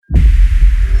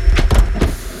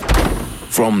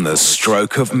From the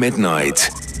stroke of midnight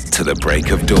to the break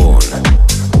of dawn,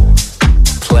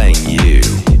 playing you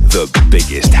the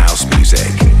biggest house music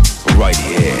right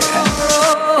here.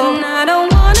 And I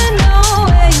don't wanna know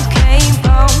where you came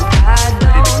from. I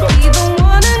don't even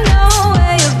wanna know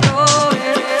where you're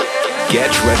going.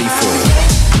 Get ready for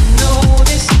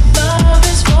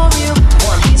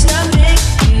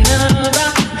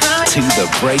To the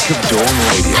Break of Dawn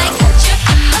Radio.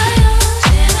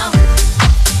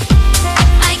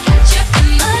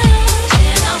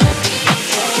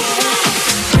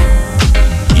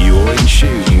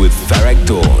 With Ferreck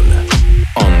Dawn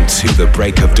on To the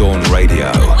Break of Dawn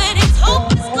Radio.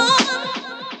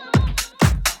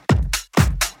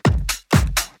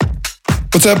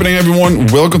 What's happening, everyone?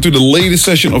 Welcome to the latest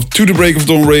session of To the Break of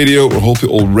Dawn Radio. I hope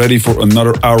you're all ready for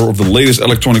another hour of the latest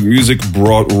electronic music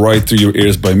brought right to your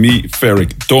ears by me,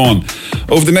 Ferreck Dawn.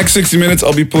 Over the next 60 minutes,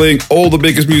 I'll be playing all the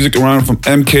biggest music around from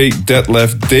MK,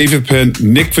 Detlef, David Penn,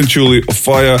 Nic Fanciulli,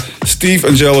 Offaiah, Steve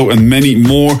Angello, and many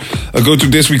more. I'll go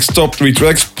through this week's top 3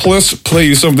 tracks, plus play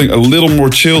you something a little more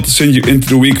chill to send you into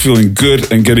the week feeling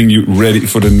good and getting you ready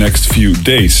for the next few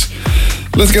days.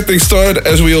 Let's get things started,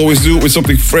 as we always do, with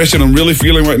something fresh that I'm really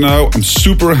feeling right now. I'm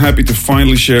super happy to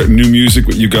finally share new music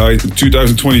with you guys in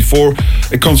 2024.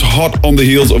 It comes hot on the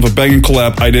heels of a banging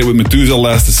collab I did with Medusa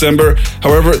last December.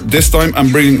 However, this time I'm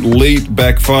bringing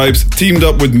laid-back vibes, teamed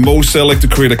up with Selleck to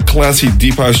create a classy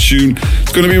deep house tune.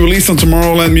 It's going to be released on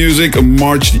Tomorrowland Music on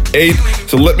March the 8th,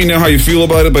 so let me know how you feel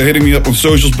about it by hitting me up on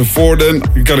socials before then.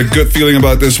 I got a good feeling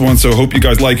about this one, so hope you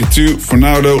guys like it too. For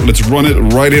now though, let's run it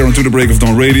right here on To the Break of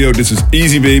Dawn Radio. This is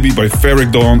Easy Baby by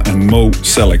Ferreck Dawn and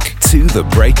Selleck. To the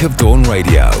Break of Dawn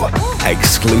Radio.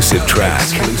 Exclusive track.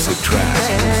 Exclusive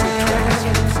track.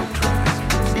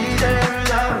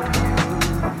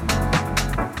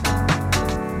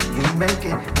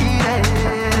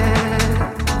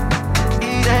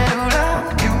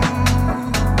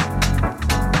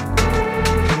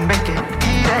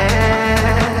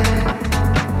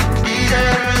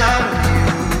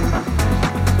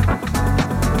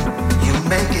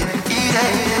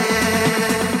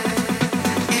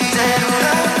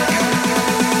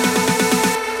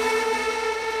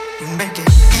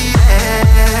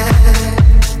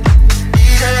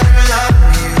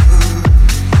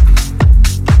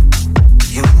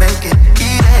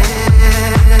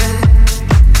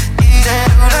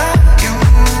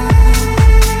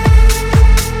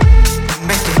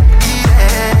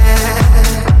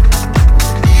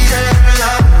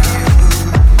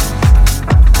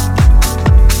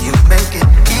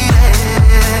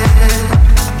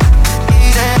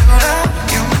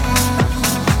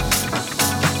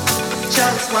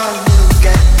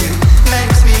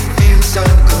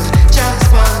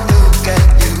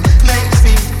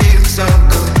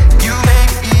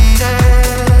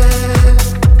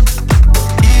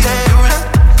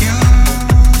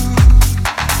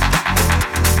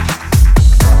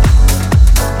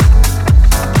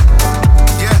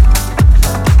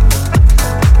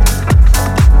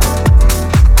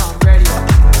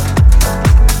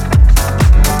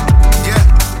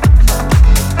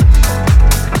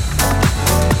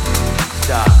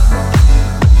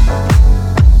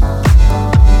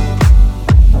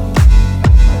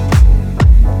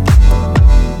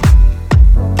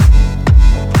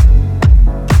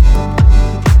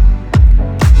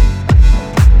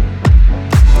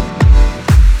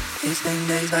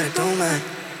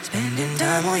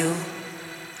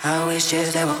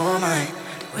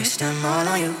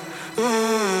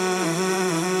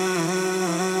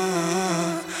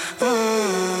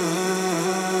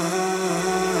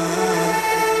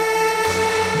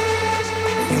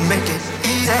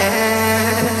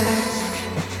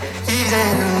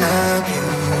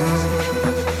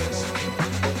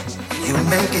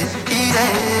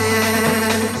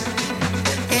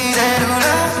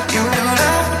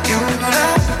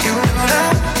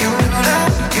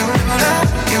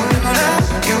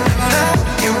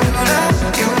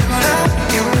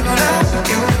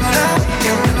 You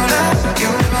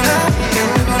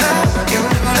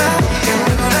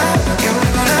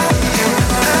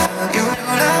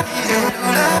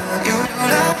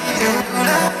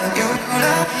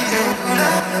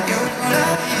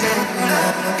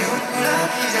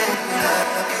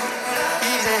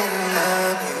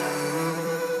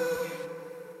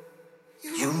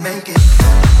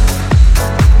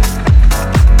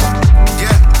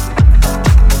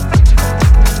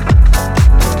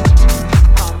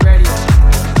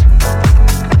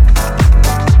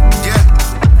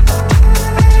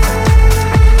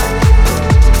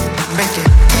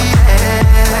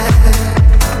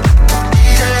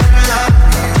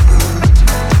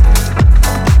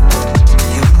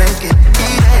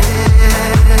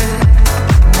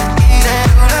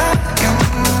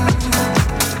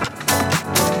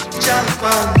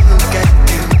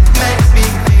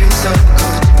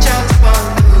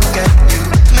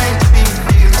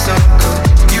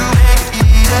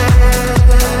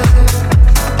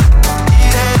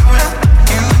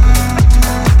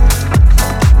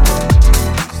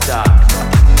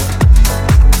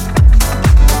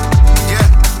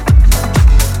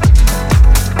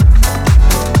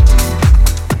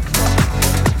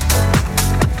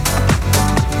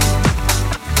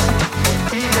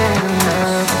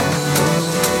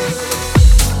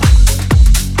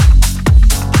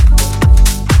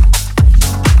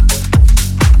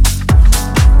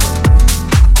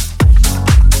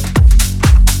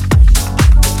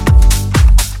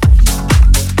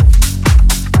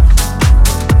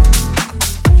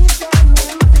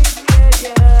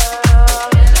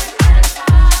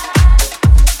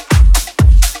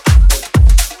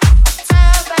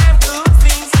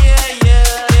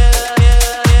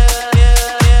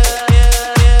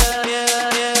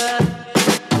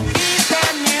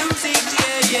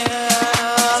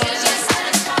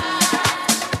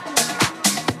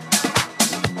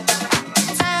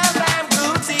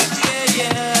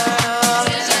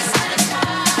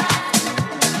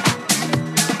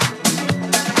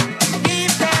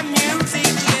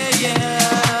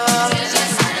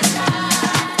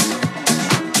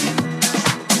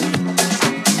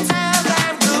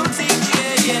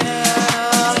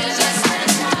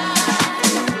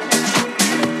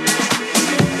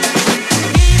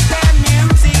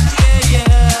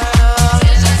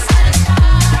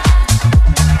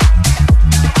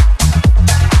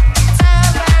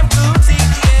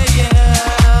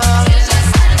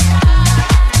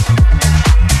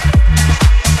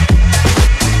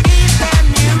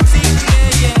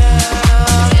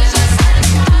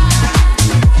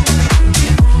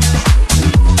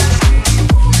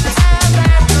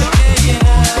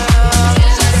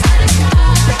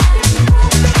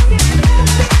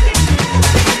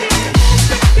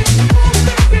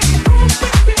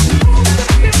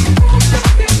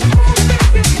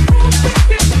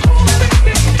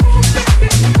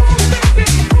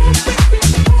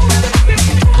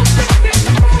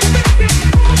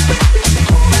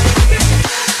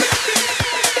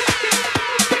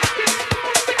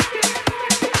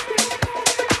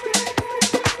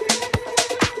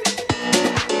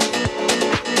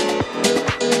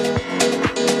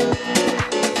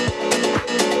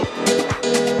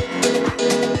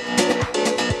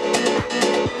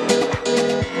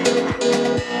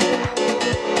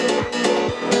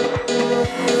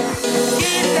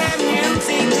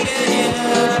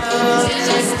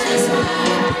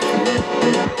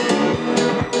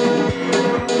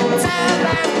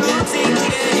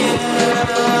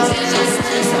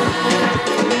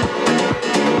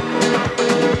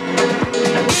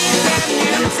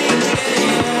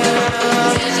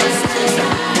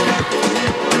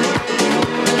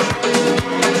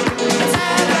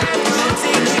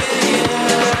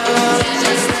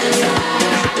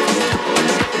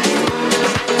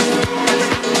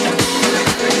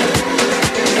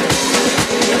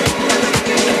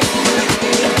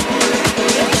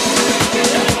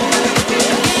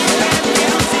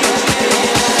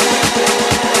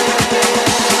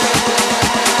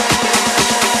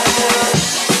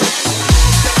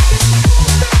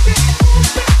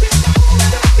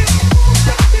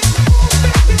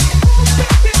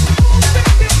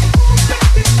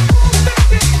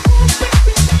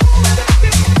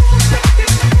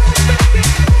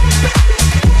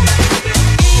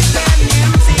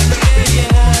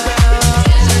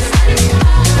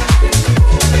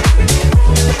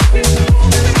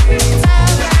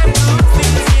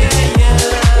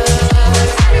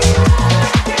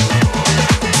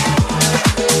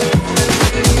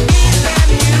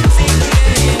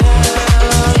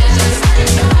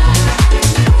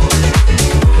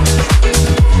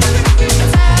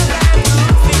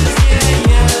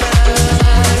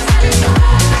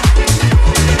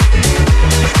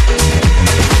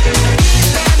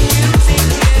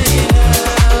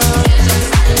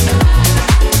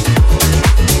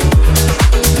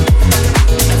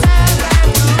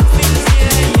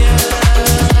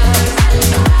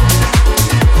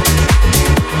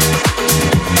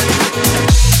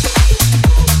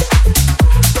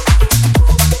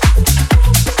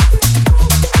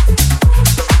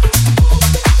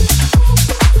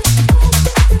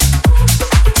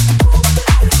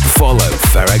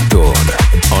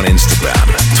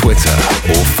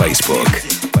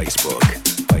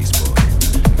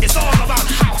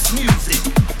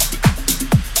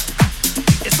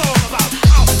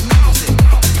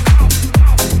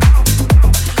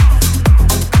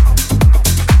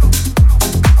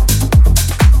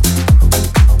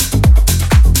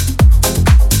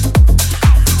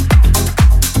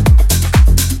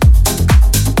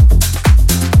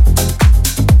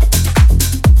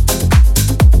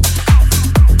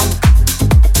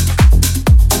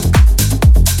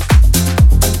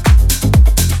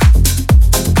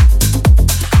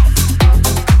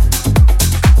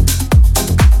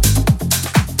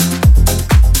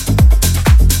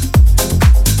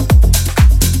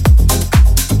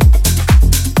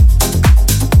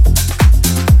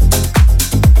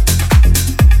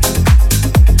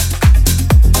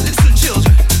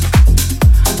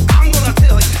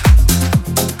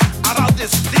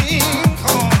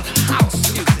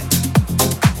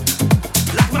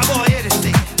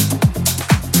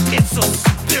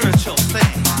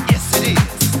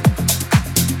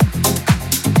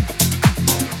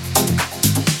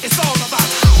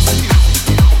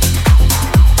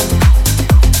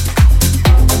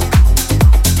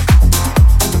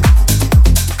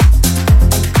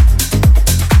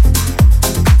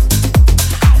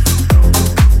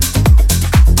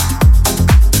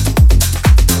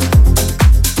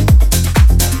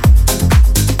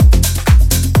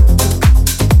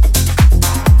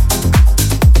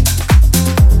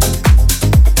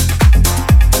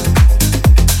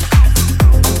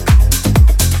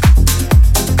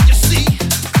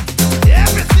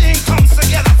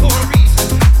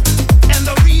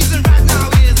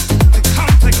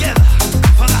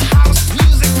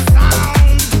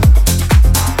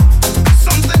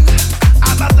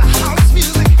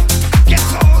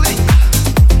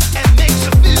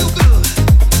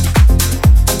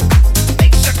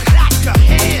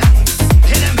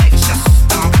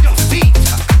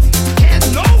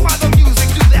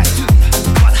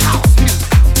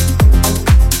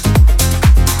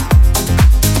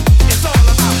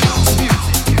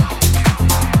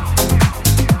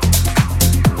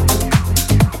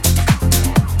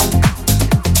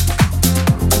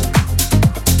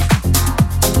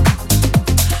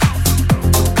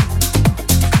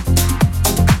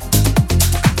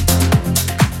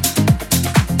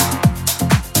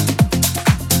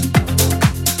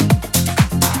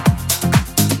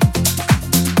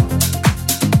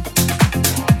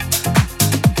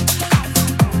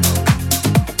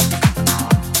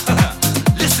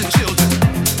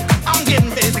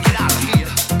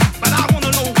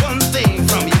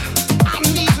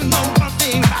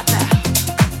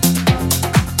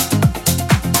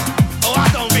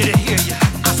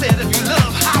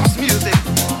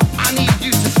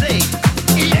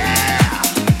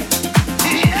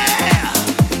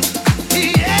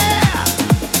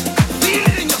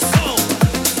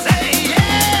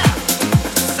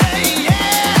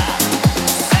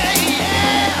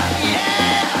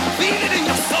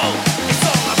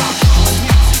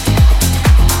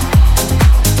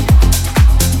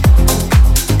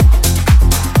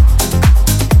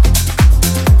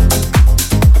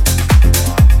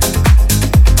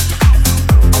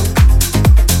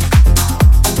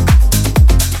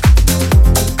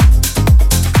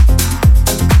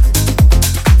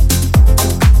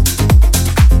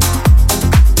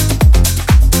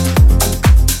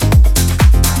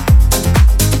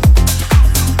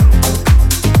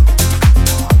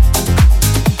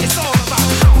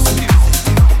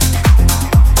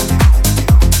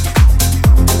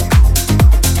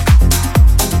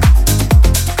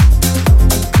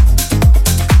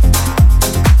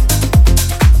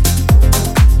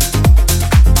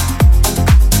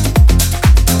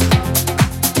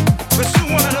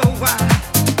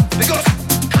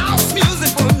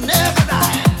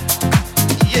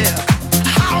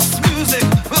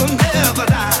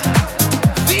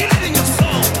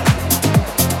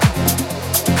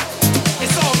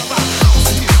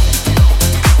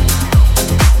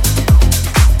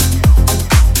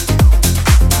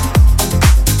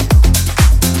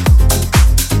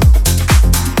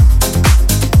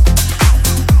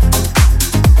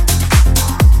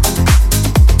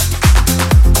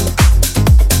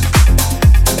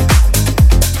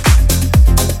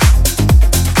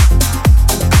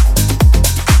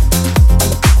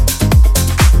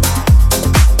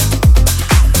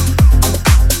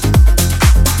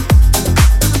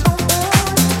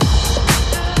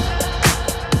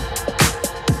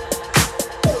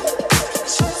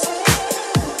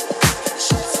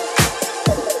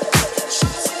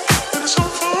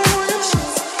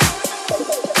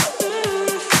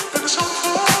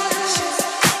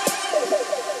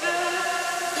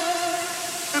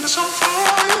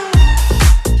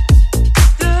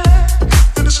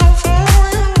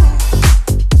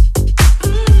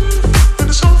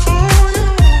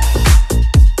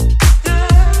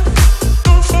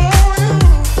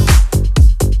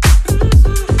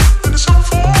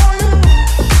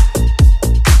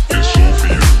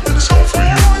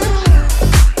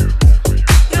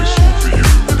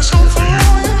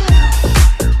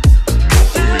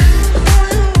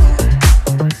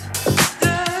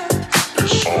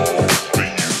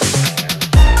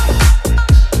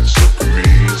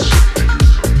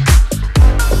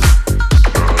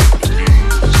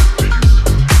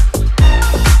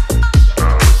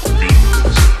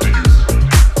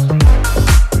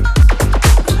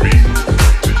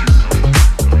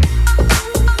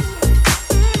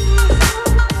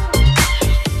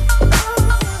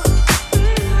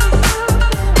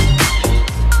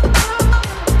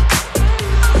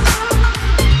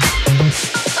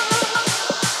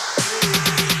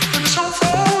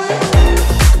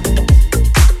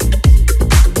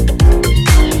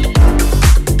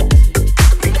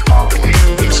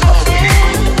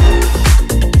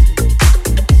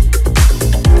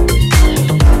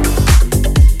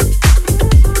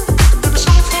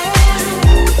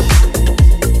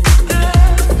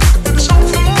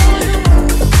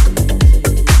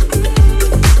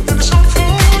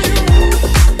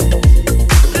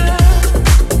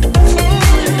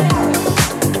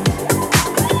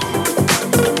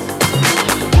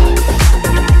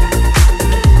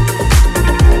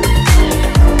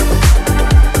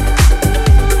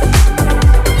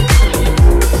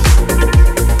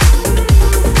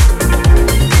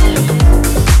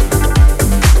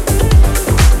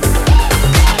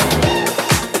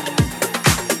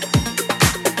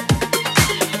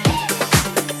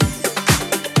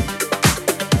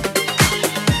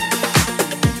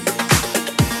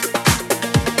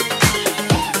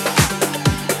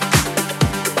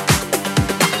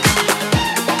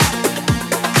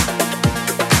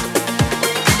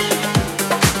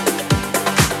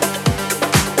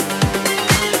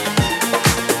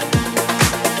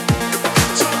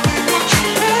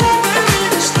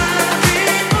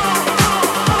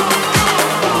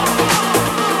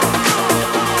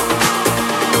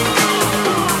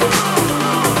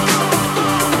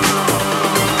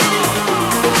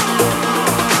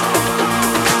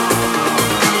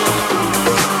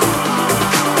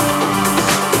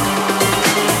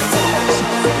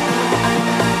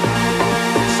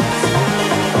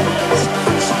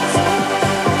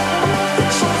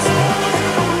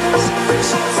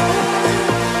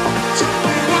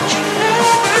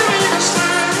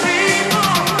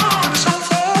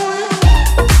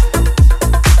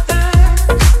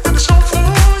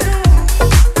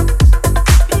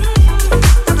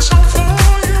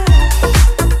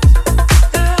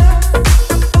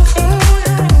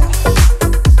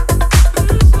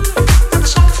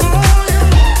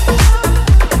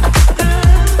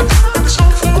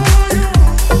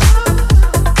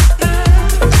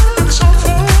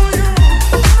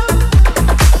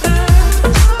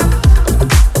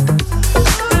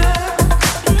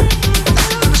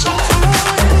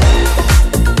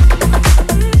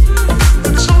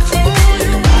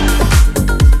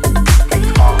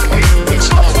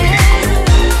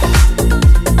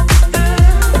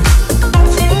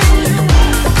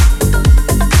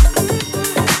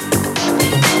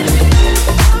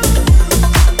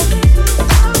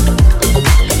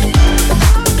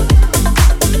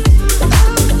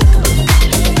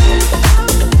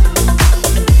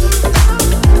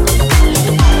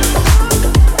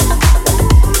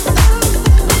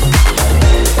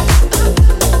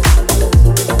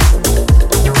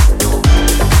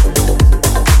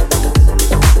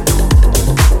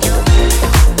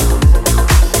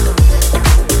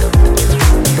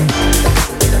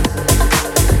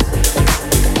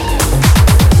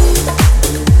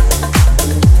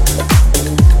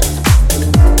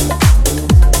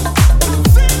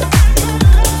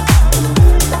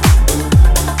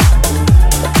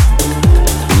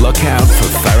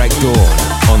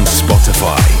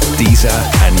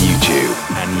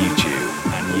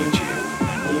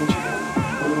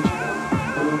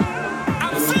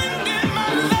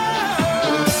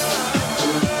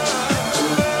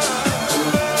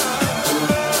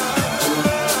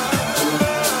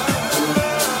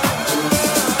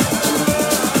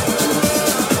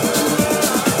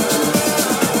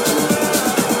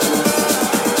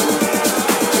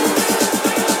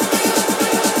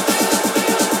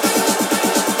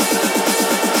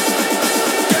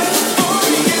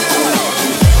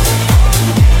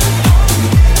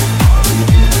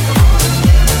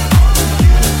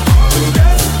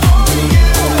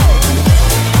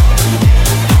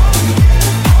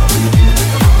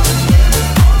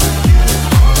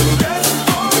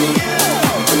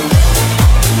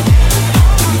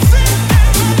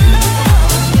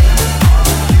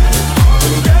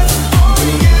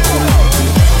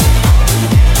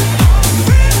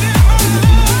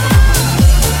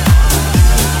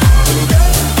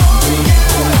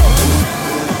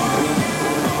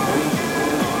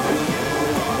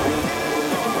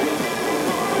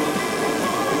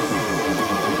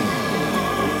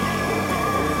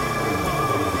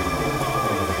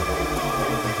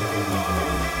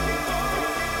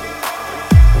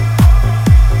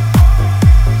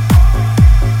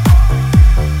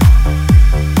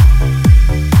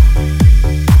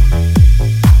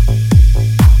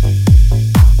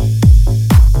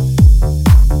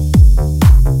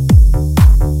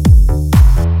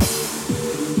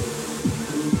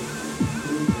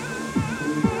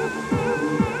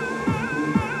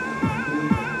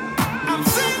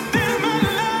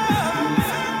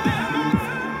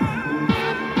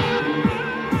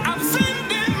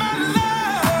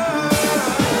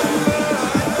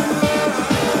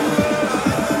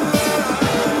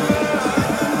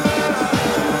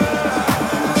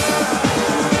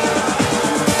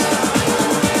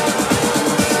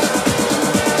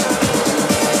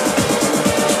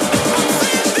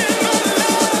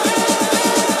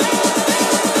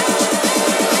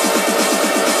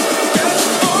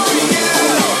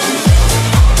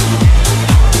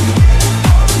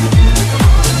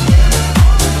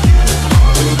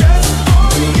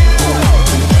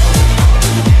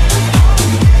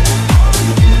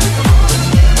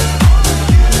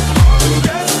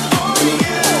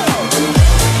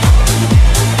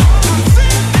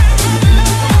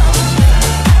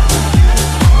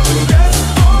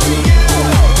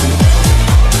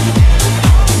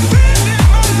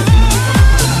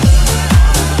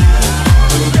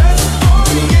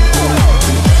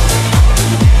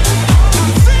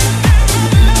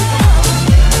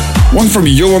One from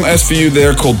Johan S for you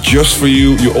there called Just For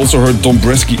You. You also heard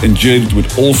Dombresky JADED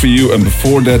with All For You, and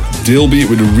before that Dilby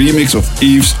with a remix of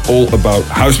Yves' All About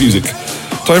Housemusic.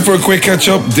 Time for a quick catch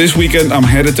up. This weekend I'm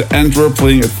headed to Antwerp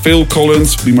playing at Phil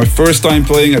Collins. It'll be my first time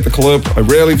playing at the club. I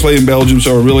rarely play in Belgium,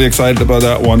 so I'm really excited about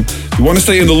that one. If you want to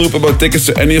stay in the loop about tickets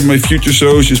to any of my future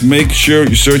shows, just make sure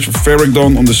you search for Ferreck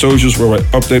Dawn on the socials, where I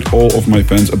update all of my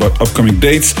fans about upcoming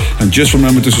dates. And just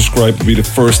remember to subscribe to be the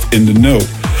first in the know.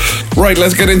 Right,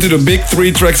 let's get into the big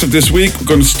 3 tracks of this week. We're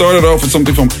going to start it off with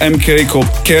something from MK called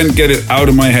Can't Get It Out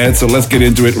of My Head. So let's get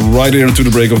into it right here into the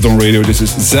Break of Dawn Radio. This is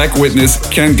Zach Witness,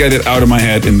 Can't Get It Out of My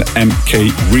Head in the MK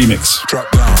remix.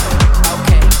 Drop down.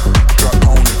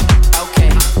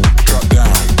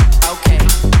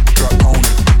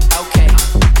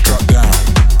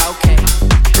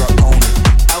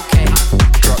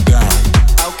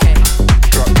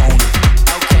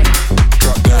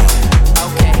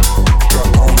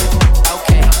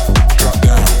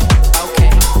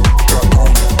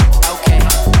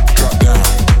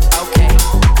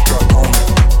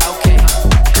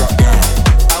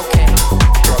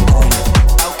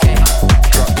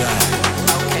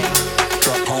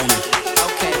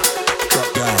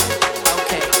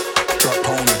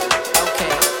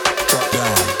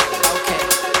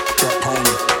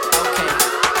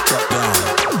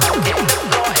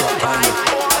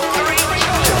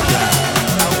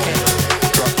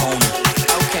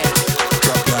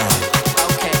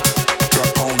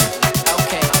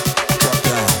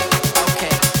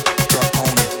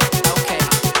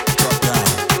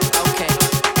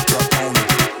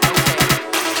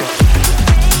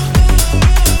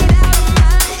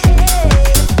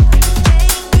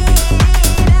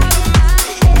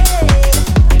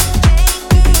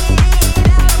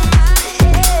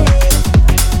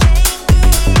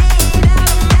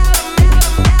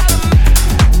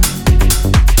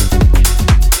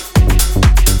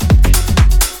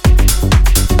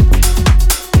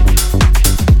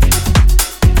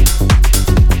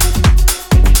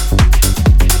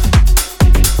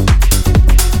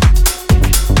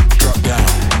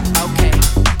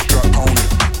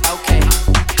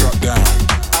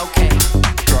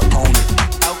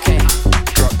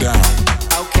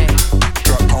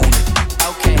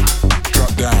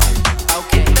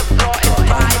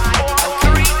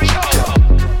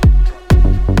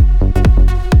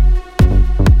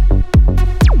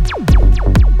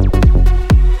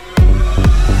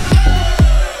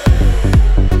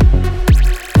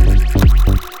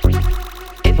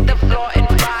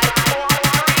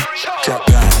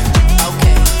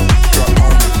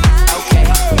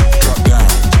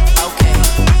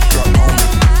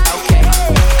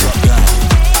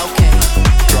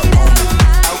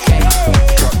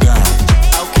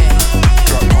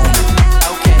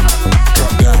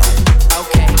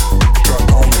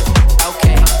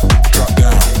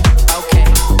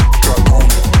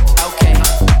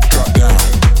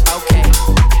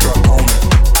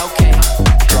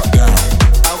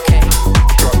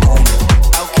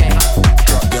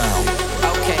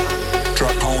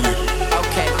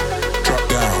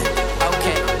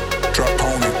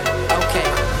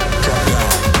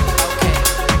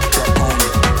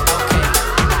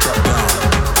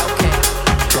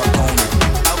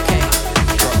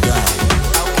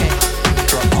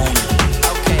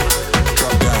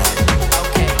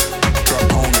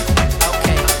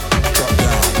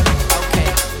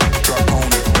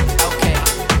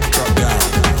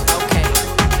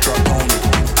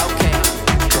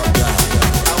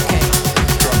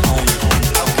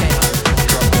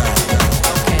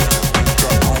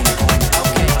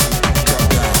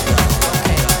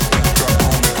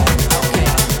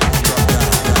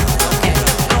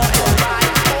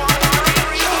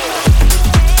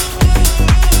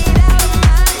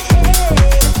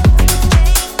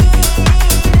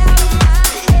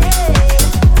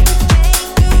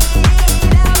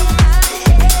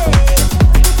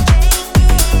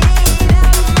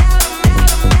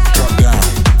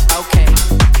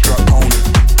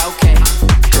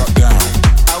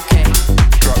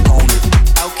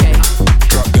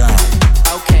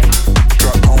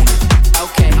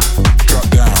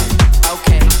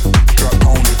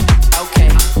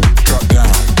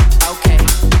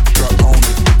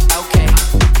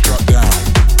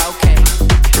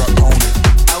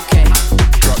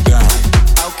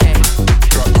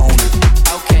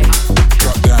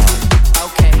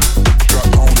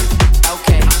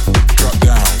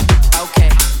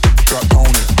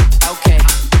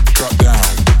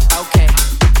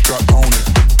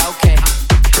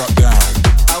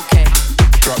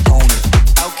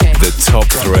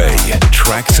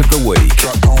 Tracks of the week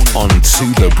on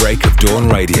To The Break of Dawn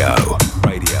Radio.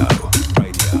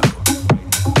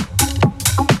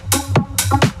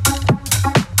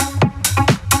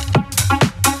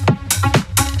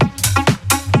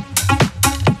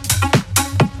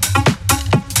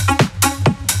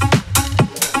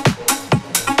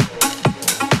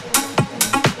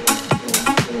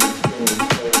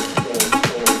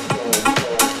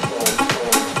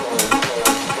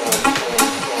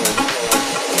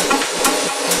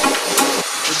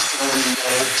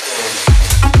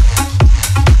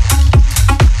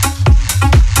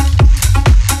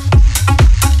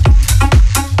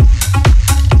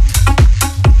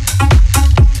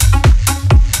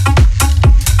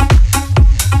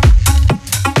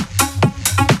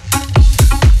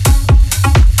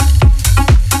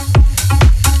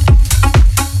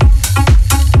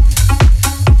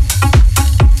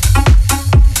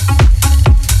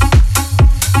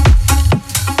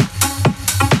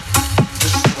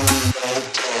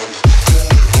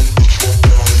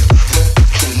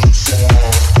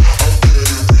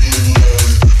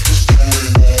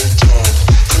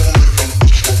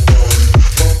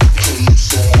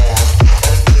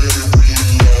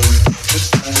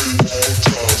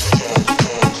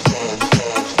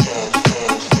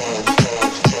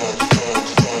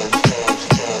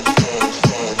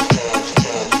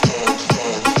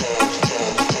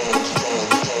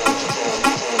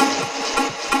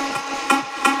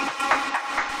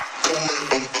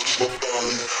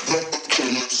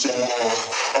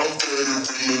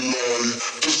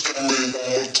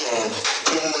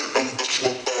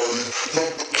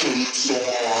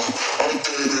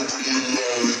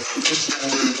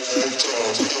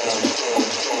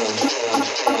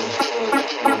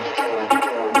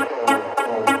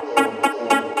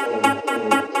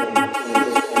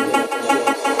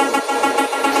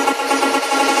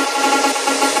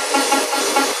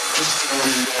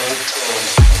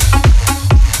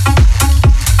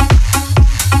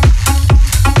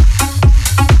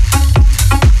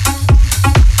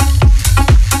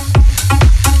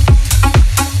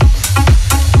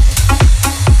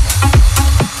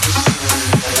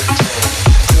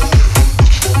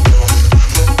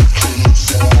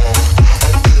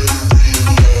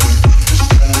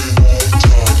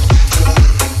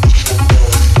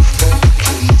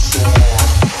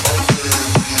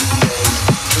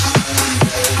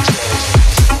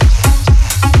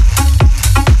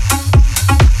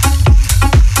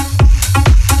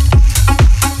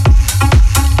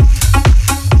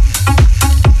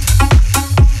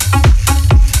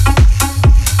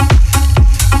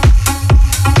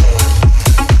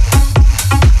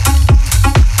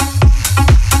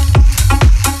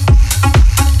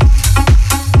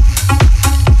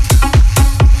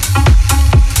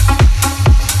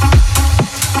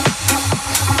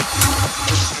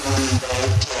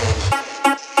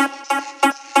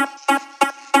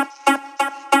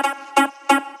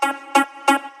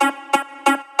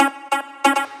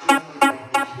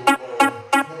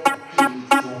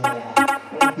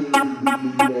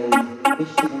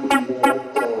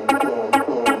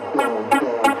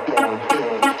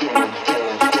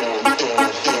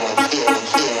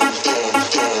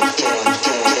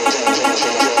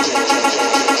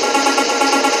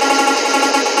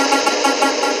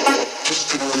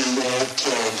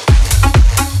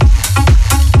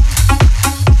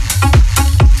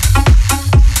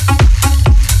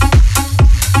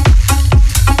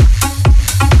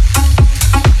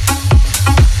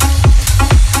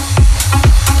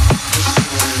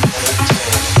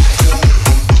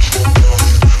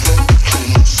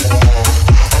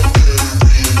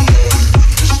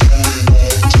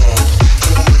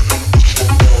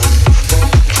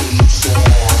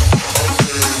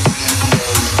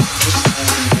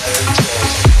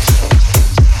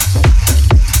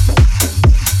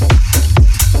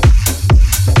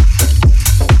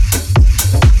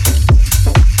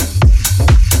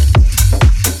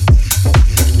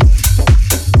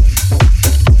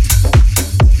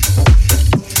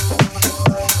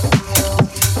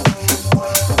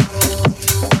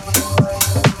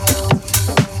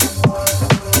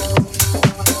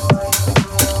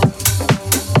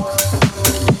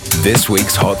 This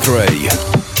week's Hot 3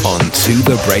 on To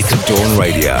The Break of Dawn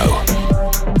Radio.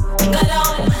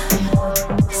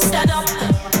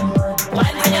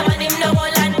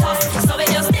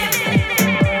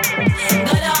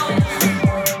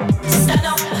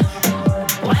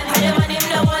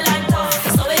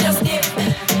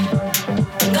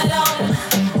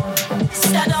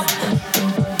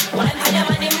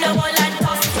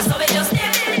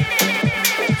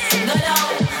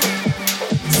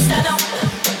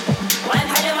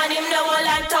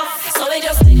 So we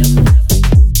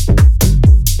just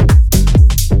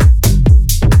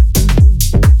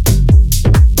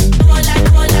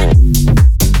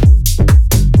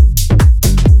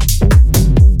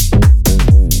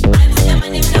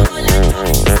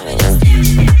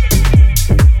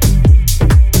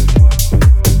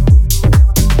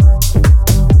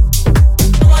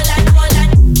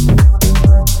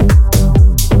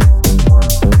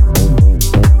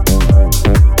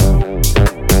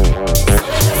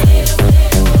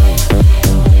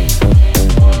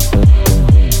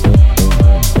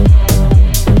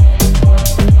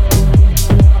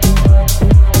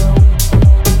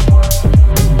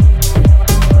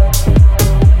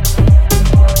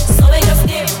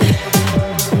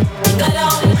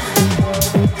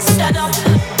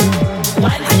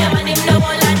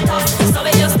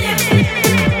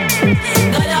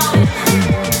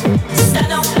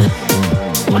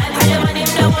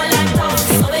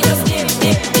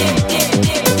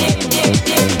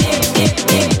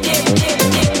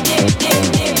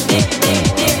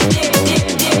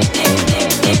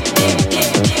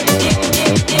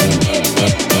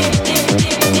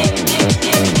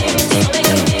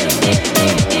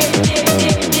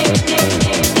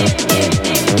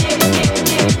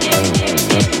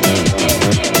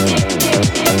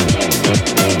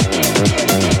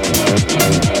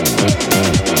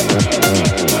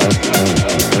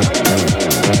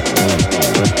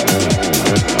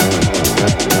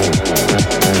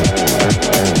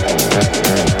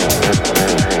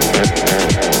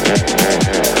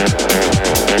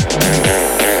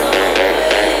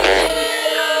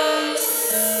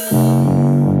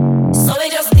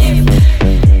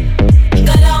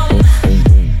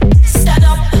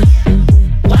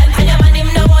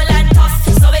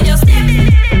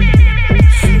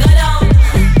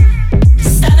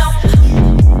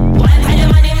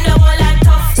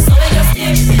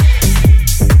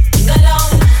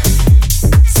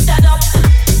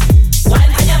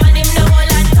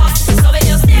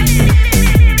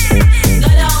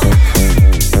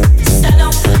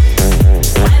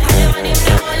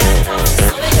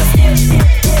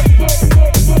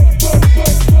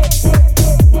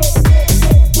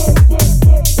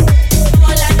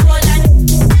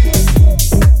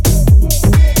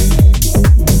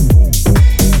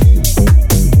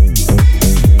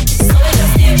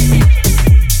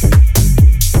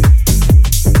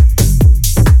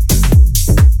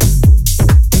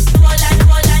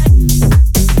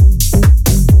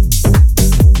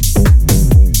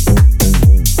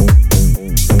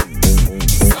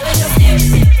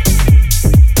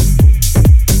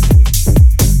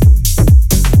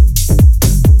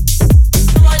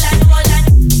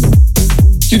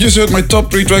just heard my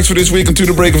top 3 tracks for this week on To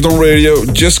The Break of Dawn Radio.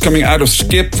 Just coming out of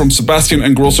Skip from Sebastian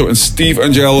Ingrosso and Steve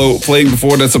Angello. Playing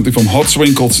before that something from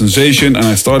Hotswing called Sensation. And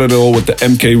I started it all with the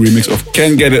MK remix of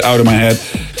Can't Get It Out of My Head.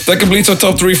 That completes our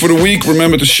top 3 for the week.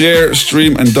 Remember to share,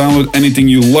 stream and download anything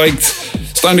you liked.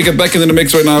 It's time to get back into the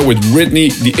mix right now with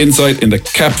Ridney, The Inside in the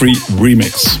Capri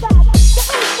remix.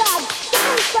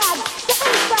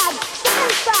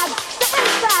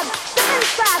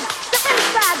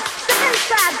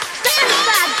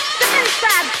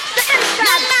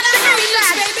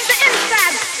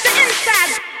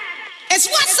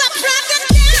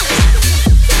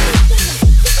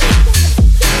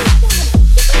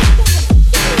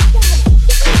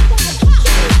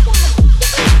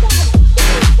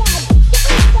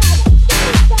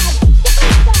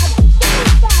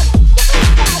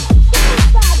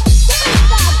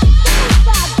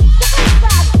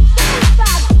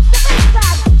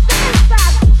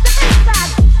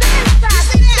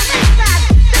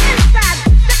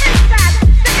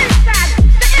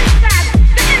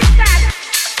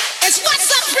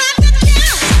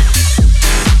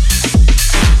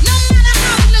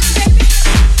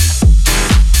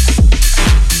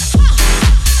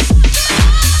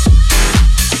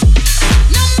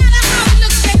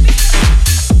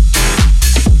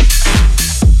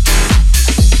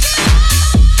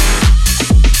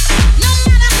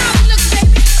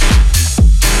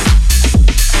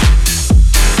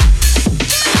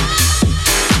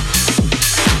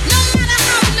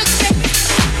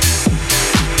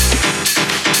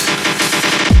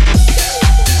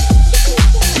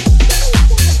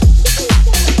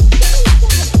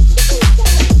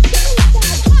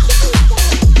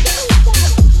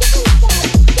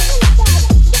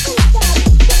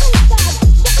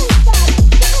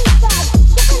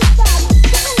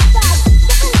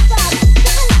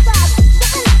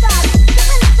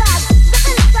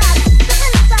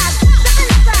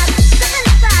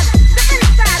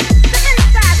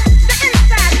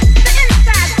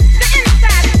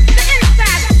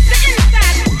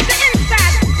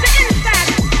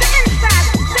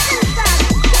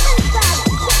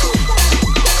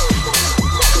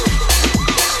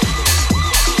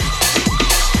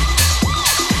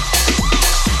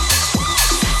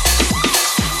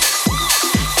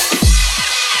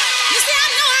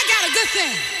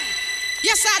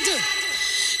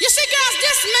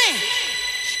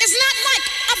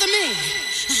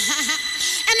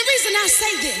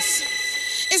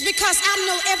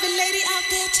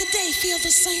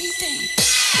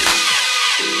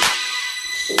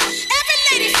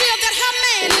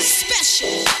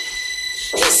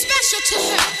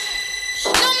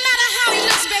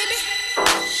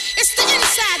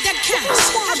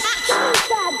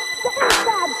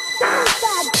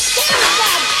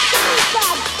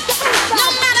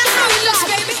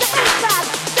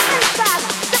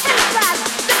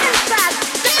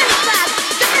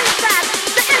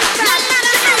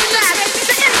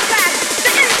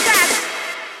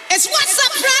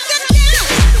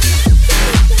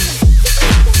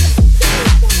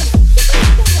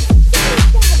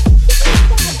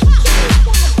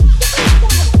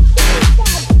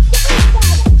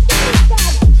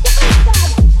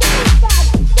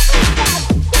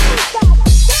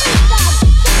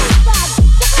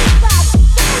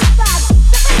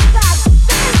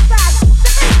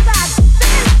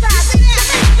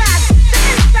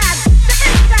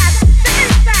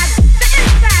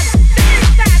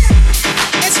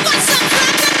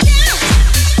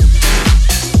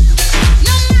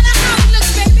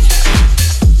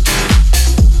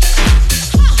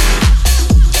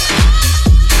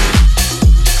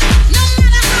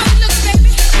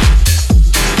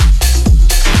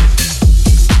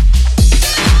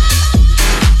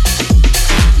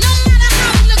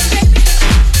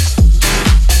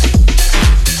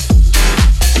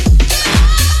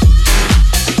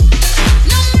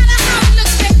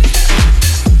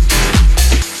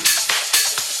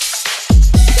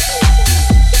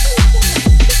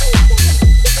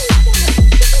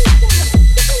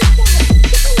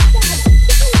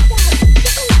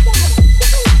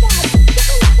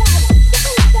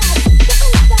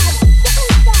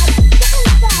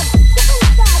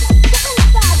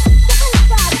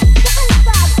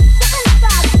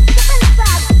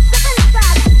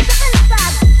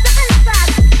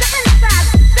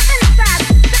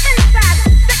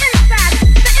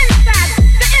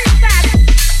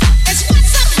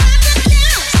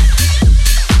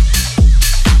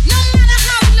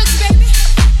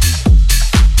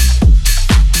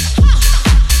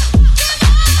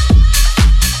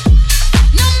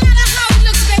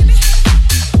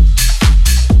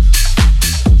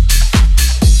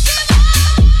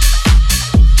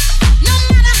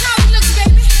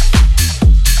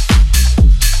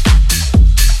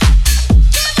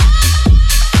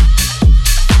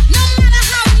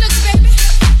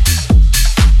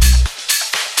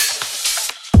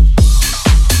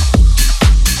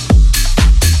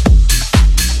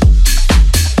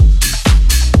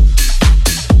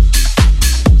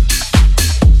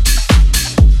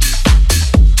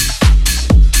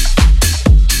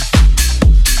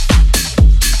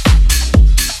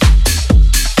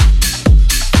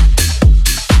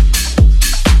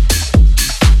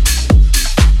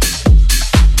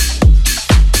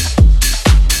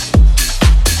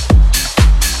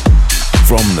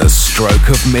 stroke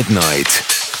of midnight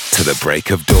to the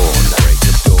break of dawn.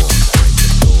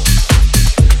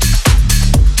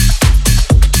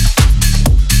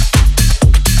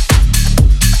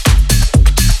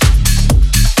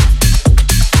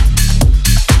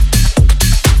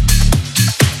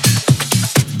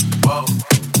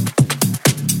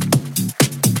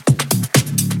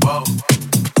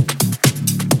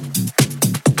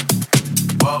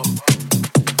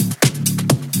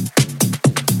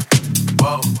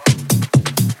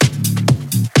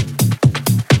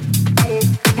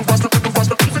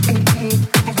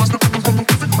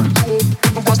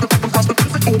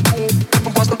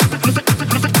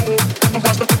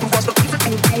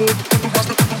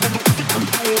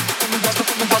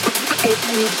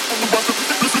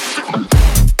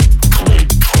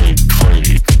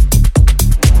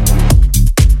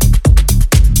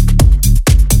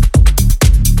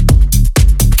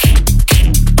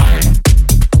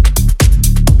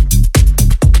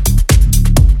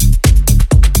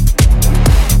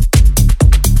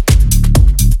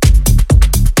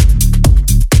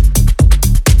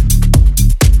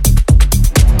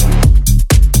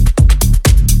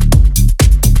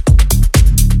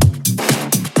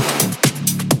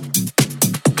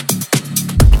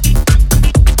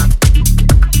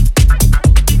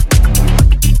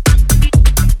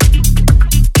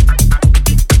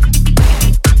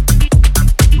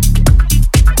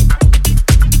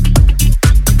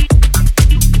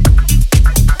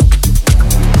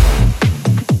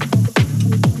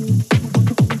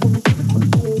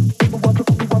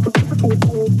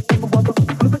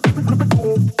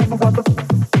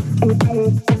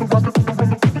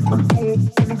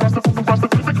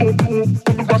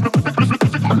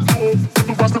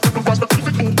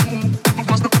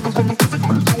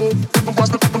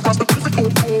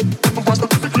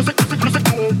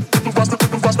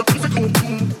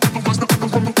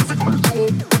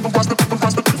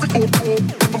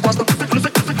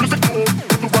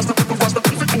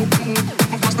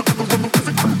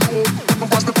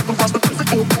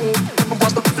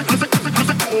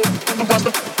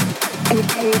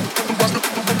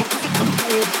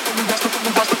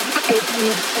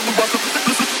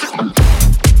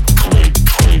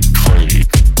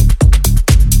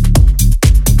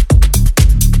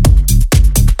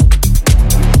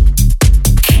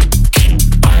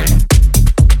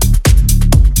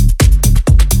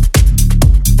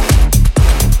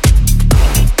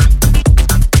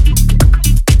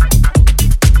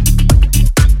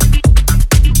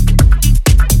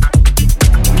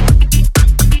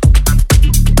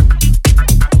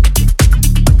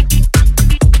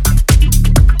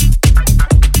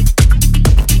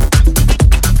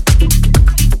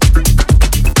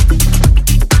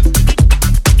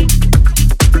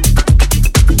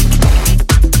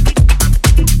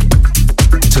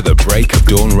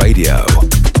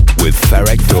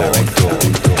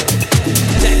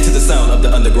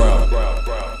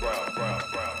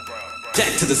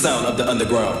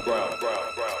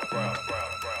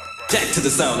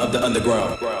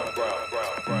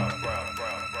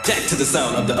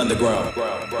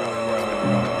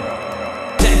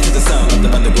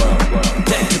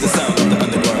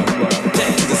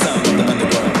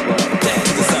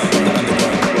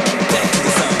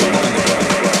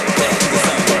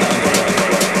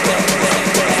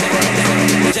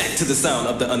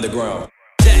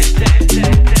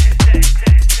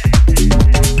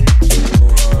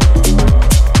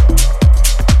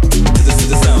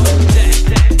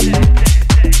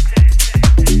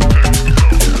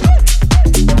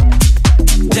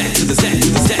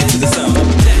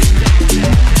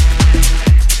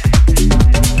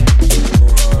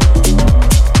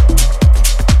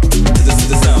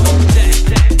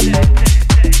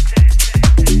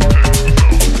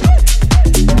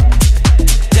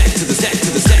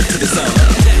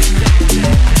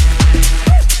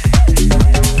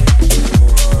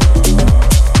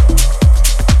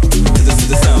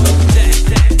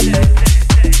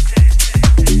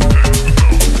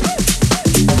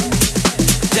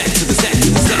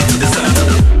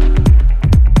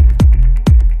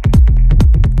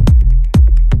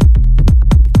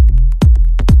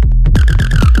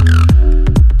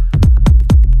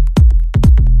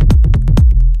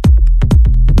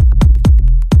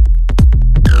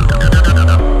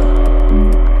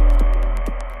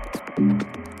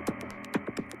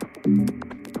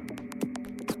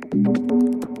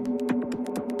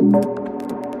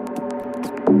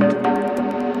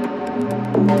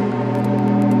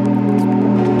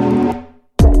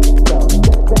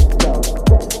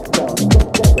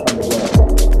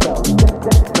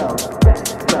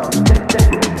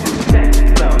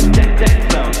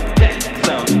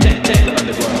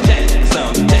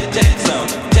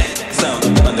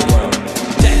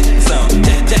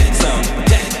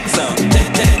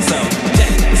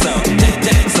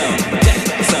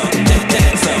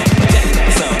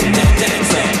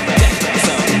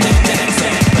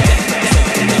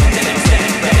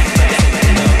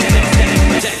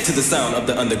 sound of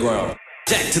the underground.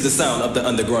 Jack to the sound of the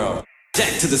underground.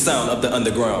 Jack to the sound of the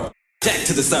underground. Jack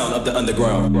to the sound of the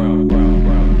underground. Jack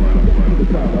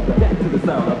to the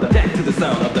sound of the jack to the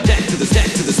sound of the jack to the jack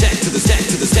to the jack to the jack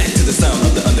to the jack to the sound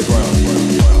of the underground.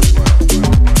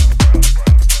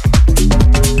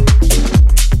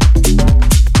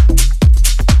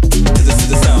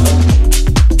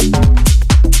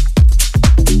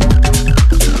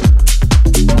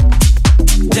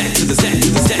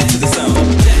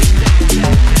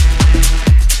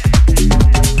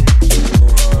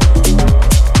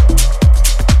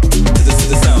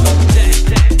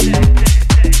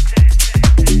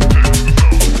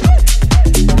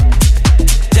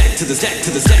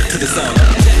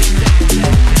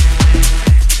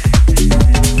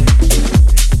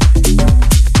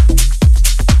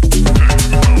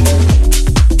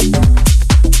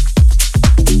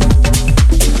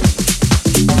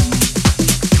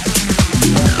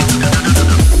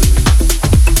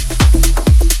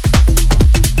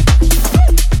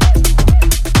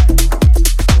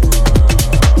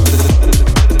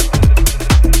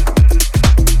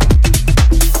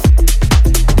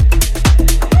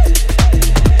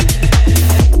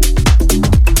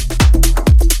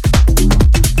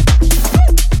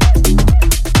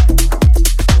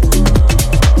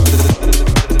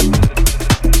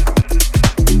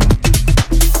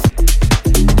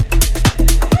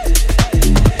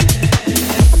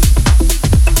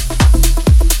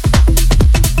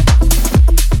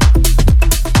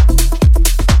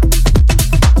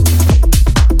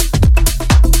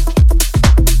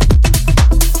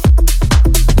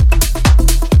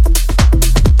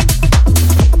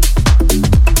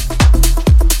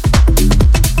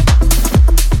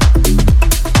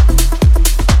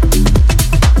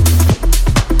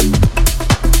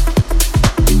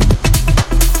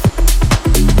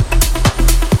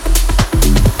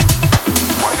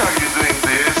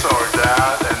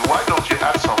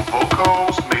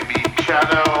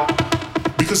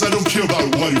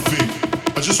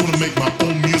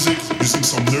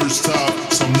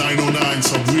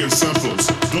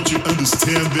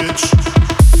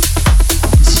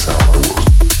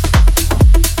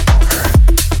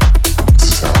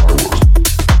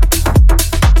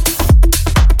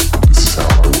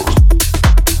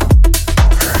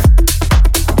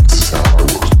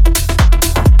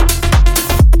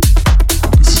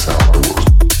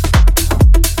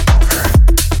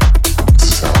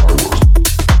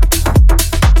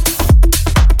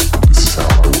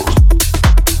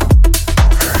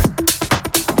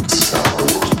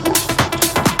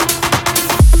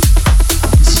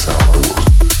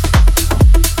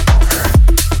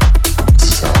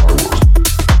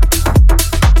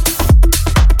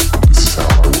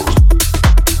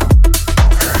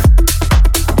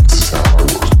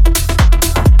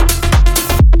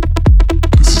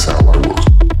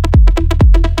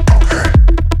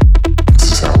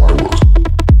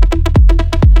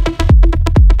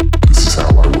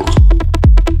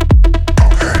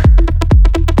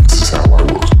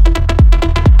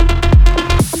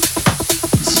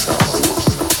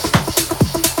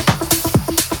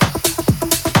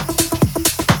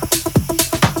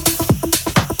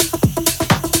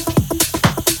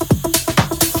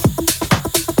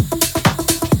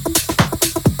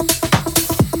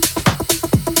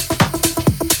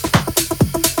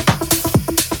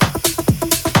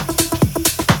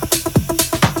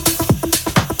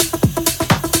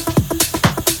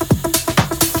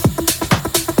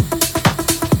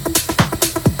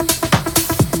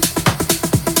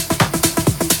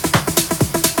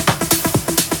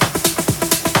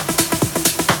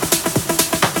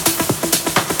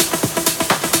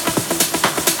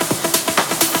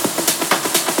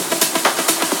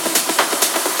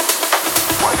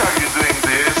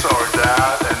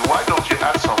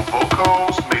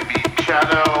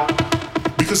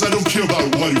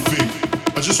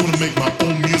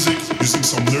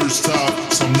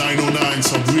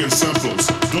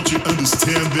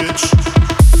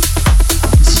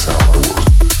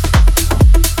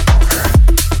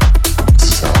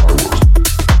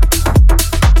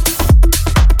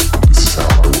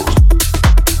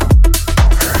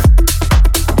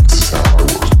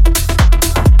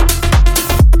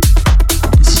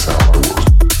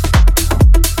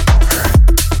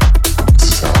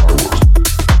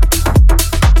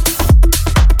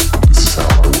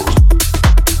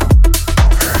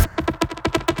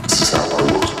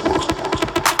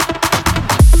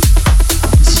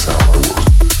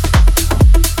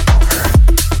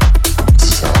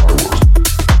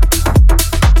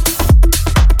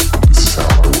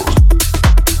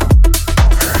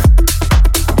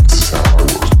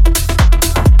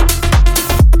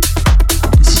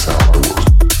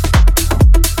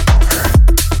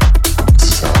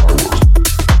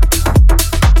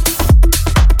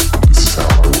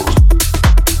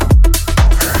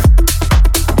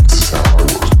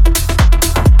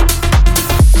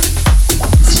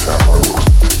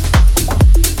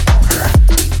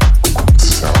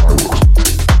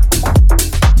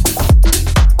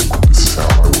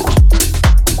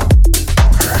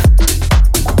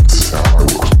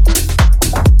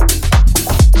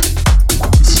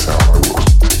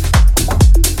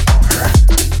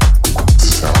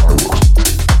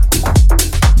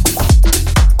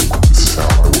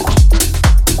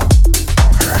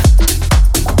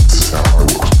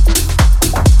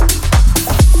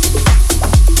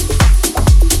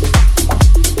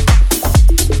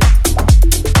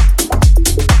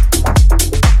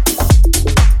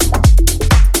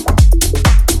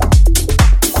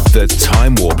 the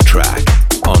Time Warp track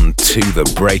on To the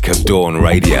Break of Dawn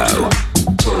Radio.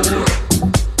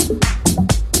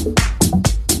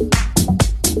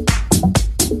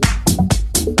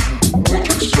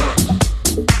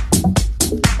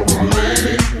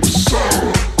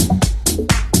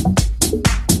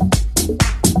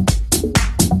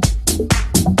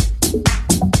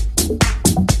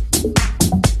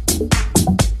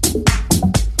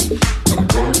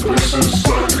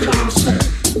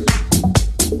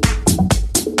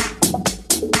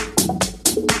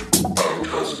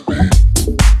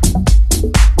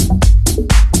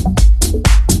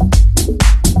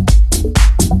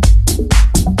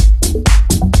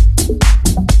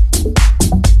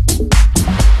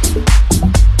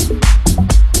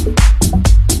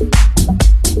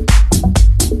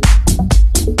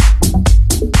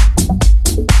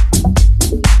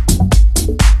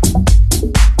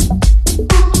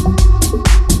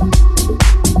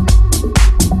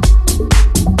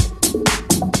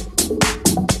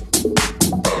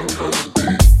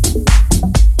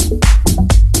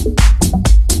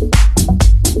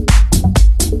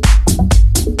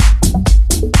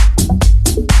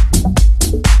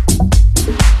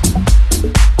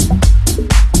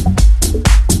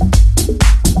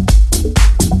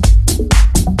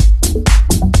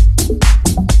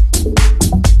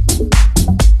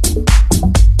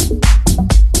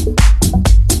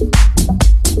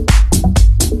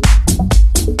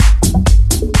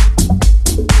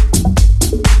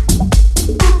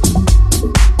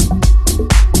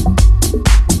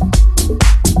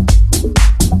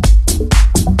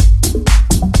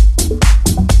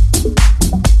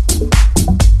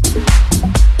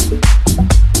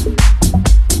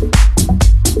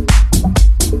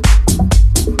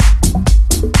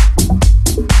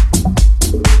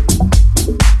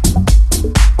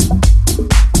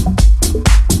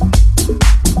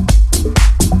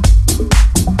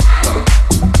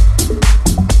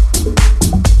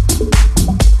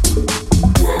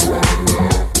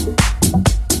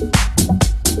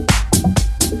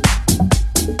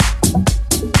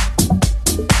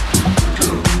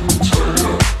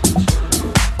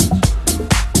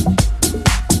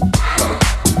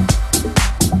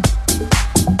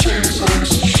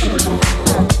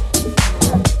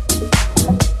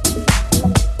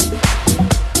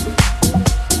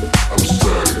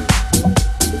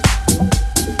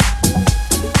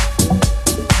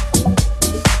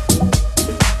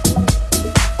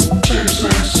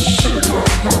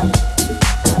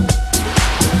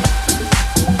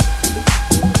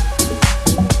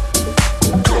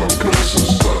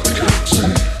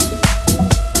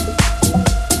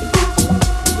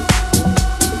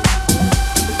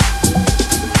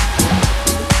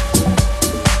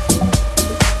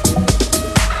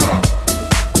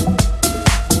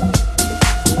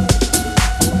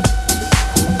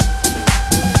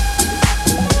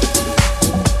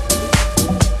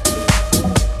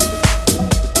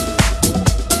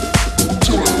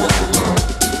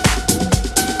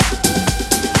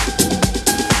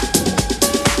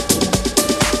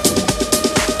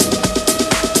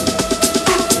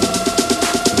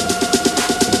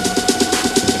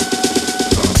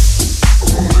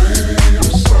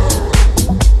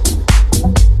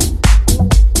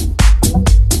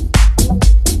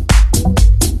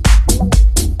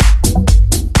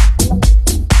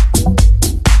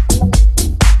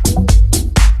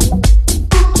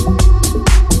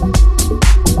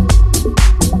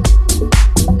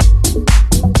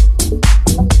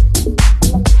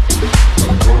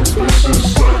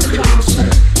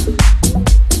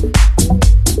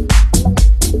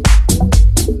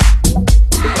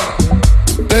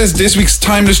 As this week's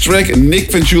timeless track, Nic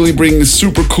Fanciulli bringing a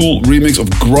super cool remix of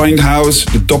Grindhouse.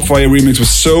 The Offaiah remix was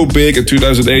so big in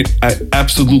 2008, I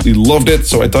absolutely loved it,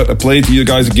 so I thought I'd play it to you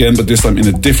guys again, but this time in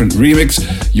a different remix.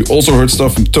 You also heard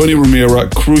stuff from Tony Romera,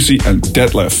 Crusy and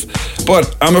Detlef.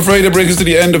 But I'm afraid that brings us to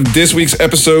the end of this week's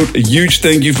episode. A huge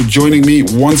thank you for joining me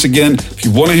once again. If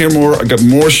you want to hear more, I got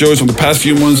more shows from the past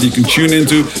few months that you can tune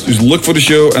into. Just look for the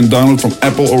show and download from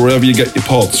Apple or wherever you get your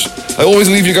pods. I always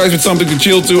leave you guys with something to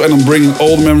chill to, and I'm bringing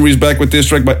all the memories back with this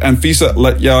track by Anfisa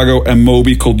Letyago and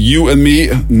Moby called You and Me.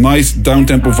 Nice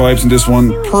down-tempo vibes in this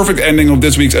one. Perfect ending of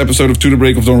this week's episode of To The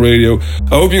Break of Dawn Radio.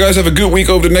 I hope you guys have a good week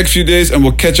over the next few days, and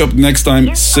we'll catch up next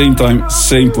time, same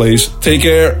place. Take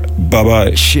care.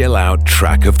 Bye-bye. Chill out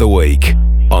track of the week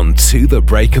on To The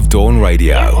Break of Dawn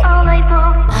Radio.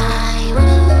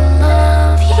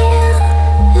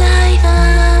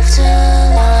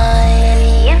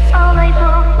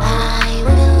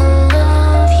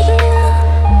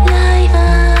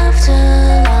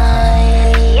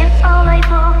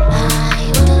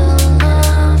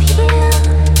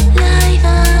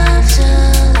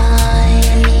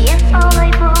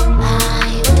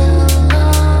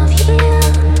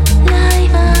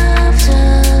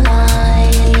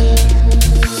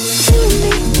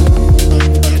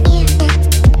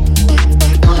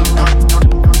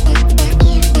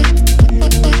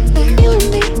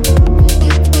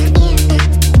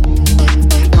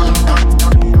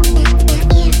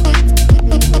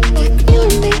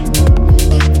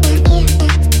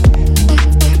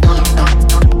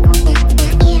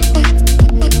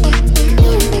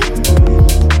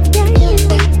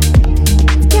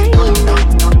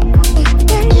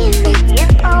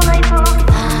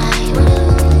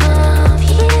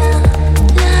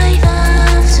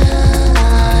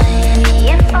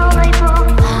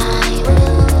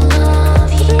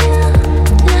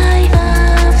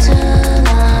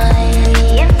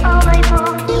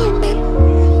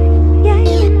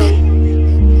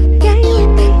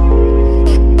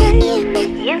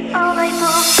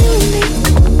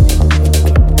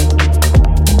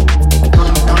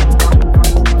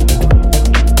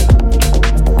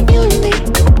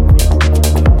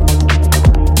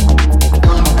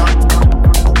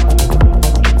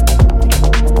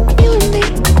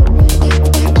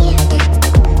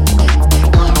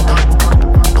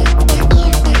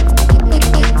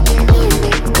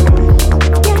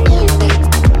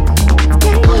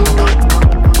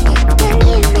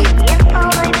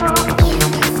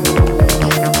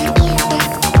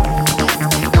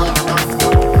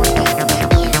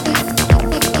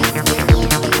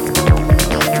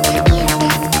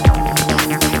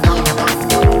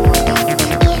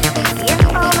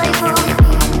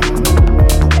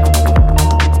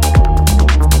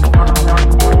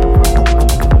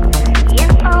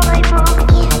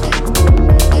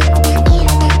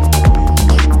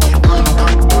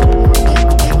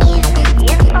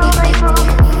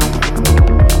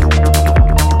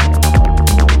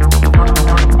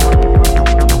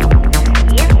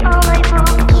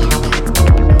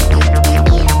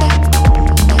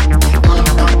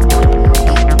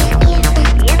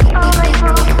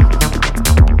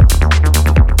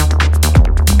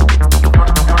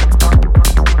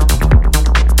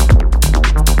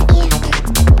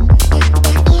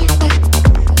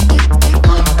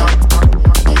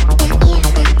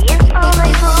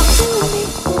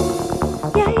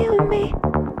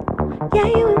 Yeah,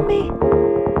 you and me.